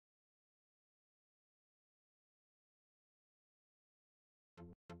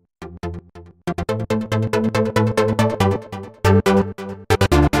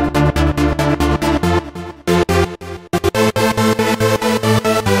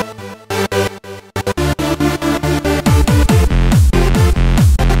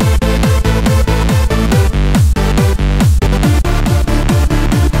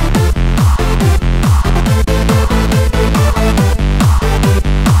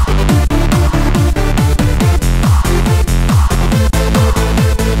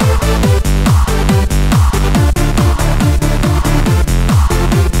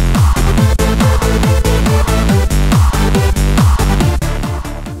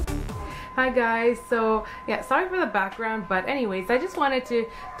Hi guys, so yeah, sorry for the background, but anyways, I just wanted to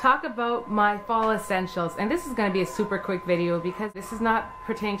talk about my fall essentials, and this is going to be a super quick video because this is not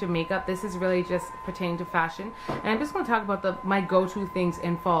pertaining to makeup. This is really just pertaining to fashion, and I'm just going to talk about my go-to things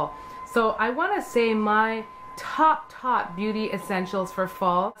in fall. So I want to say my top beauty essentials for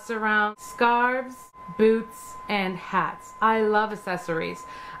fall surround scarves, boots, and hats. I love accessories.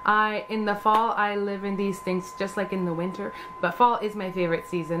 In the fall, I live in these things just like in the winter, but fall is my favorite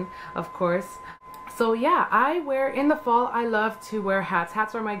season, of course. So yeah, in the fall, I love to wear hats.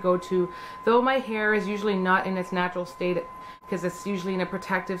 Hats are my go-to, though my hair is usually not in its natural state because it's usually in a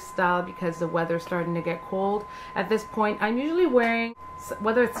protective style because the weather's starting to get cold. At this point, I'm usually wearing,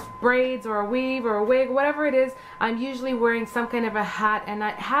 whether it's braids or a weave or a wig, whatever it is, I'm usually wearing some kind of a hat, and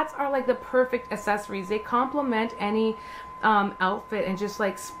hats are like the perfect accessories. They complement any outfit and just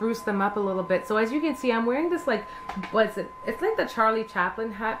like spruce them up a little bit. So as you can see, I'm wearing this, like, what's it? It's like the Charlie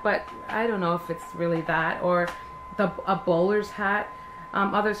Chaplin hat, but I don't know if it's really that, or a bowler's hat,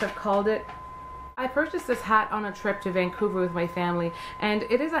 others have called it. I purchased this hat on a trip to Vancouver with my family, and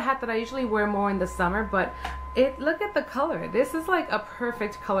it is a hat that I usually wear more in the summer, but look at the color. This is like a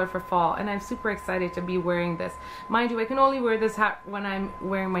perfect color for fall, and I'm super excited to be wearing this. Mind you, I can only wear this hat when I'm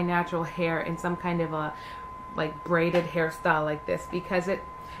wearing my natural hair in some kind of a like braided hairstyle like this, because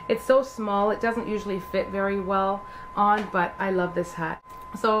it's so small, it doesn't usually fit very well on, but I love this hat.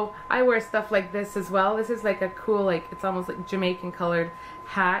 So I wear stuff like this as well. This is like a cool, like, it's almost like Jamaican colored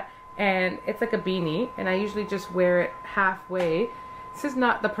hat, and it's like a beanie, and I usually just wear it halfway. This is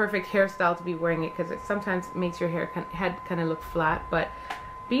not the perfect hairstyle to be wearing it because it sometimes makes your head kind of look flat, but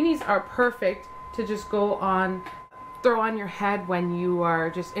beanies are perfect to just throw on your head when you are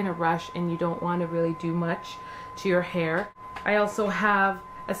just in a rush and you don't want to really do much to your hair. I also have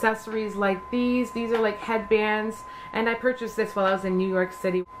accessories like these. These are like headbands, and I purchased this while I was in New York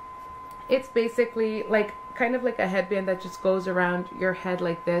City. It's basically like kind of like a headband that just goes around your head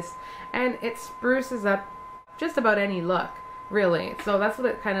like this, and it spruces up just about any look, really. So that's what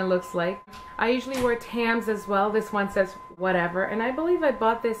it kind of looks like. I usually wear Tams as well. This one says whatever, and I believe I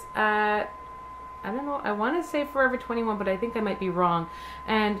bought this at, I don't know, I want to say Forever 21, but I think I might be wrong.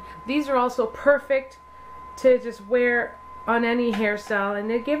 And these are also perfect to just wear on any hairstyle, and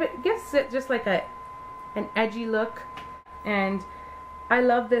it gives it just like an edgy look. And I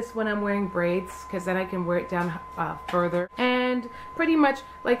love this when I'm wearing braids because then I can wear it down further. And pretty much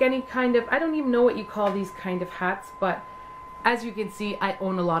like any kind of, I don't even know what you call these kind of hats, but as you can see, I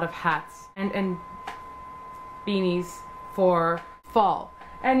own a lot of hats and beanies for fall.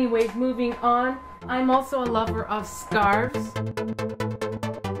 Anyways, moving on. I'm also a lover of scarves.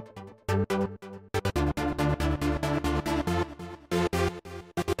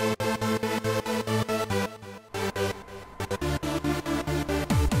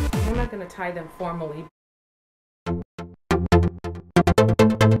 I'm not going to tie them formally.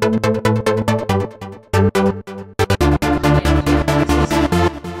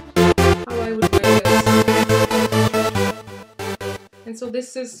 And so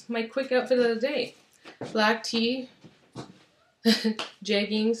this is my quick outfit of the day. Black tee,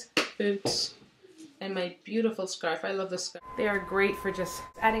 jeggings, boots, and my beautiful scarf. I love this scarf. They are great for just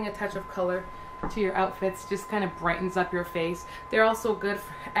adding a touch of color to your outfits. Just kind of brightens up your face. They're also good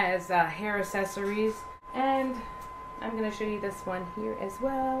as hair accessories. And I'm going to show you this one here as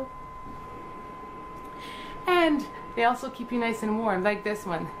well. And they also keep you nice and warm, like this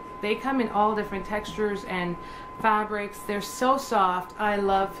one. They come in all different textures and fabrics. They're so soft. I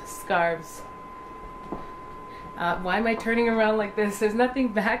love scarves. Why am I turning around like this? There's nothing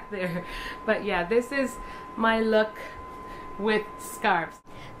back there. But yeah, this is my look with scarves.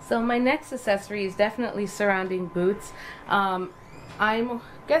 So my next accessory is definitely surrounding boots. I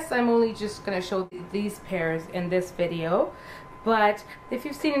guess I'm only just going to show these pairs in this video. But if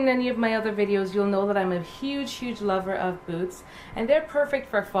you've seen in any of my other videos, you'll know that I'm a huge lover of boots. And they're perfect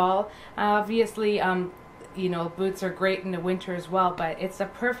for fall. Obviously, you know, boots are great in the winter as well, but it's a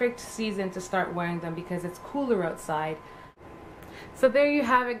perfect season to start wearing them because it's cooler outside. So there you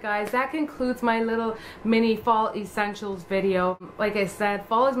have it, guys. That concludes my little mini fall essentials video. Like I said,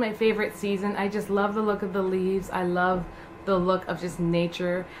 fall is my favorite season. I just love the look of the leaves. I love the look of just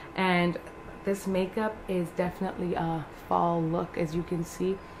nature, and this makeup is definitely a fall look, as you can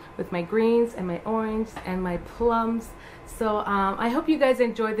see, with my greens and my orange and my plums. So I hope you guys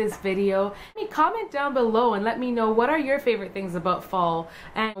enjoyed this video. Comment down below and let me know what are your favorite things about fall,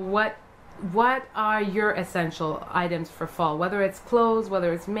 and what are your essential items for fall, whether it's clothes,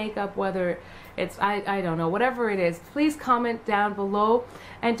 whether it's makeup, whether it's I don't know, whatever it is. Please comment down below,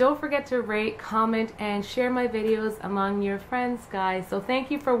 and don't forget to rate, comment, and share my videos among your friends, guys. So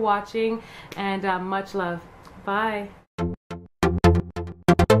thank you for watching, and much love. Bye.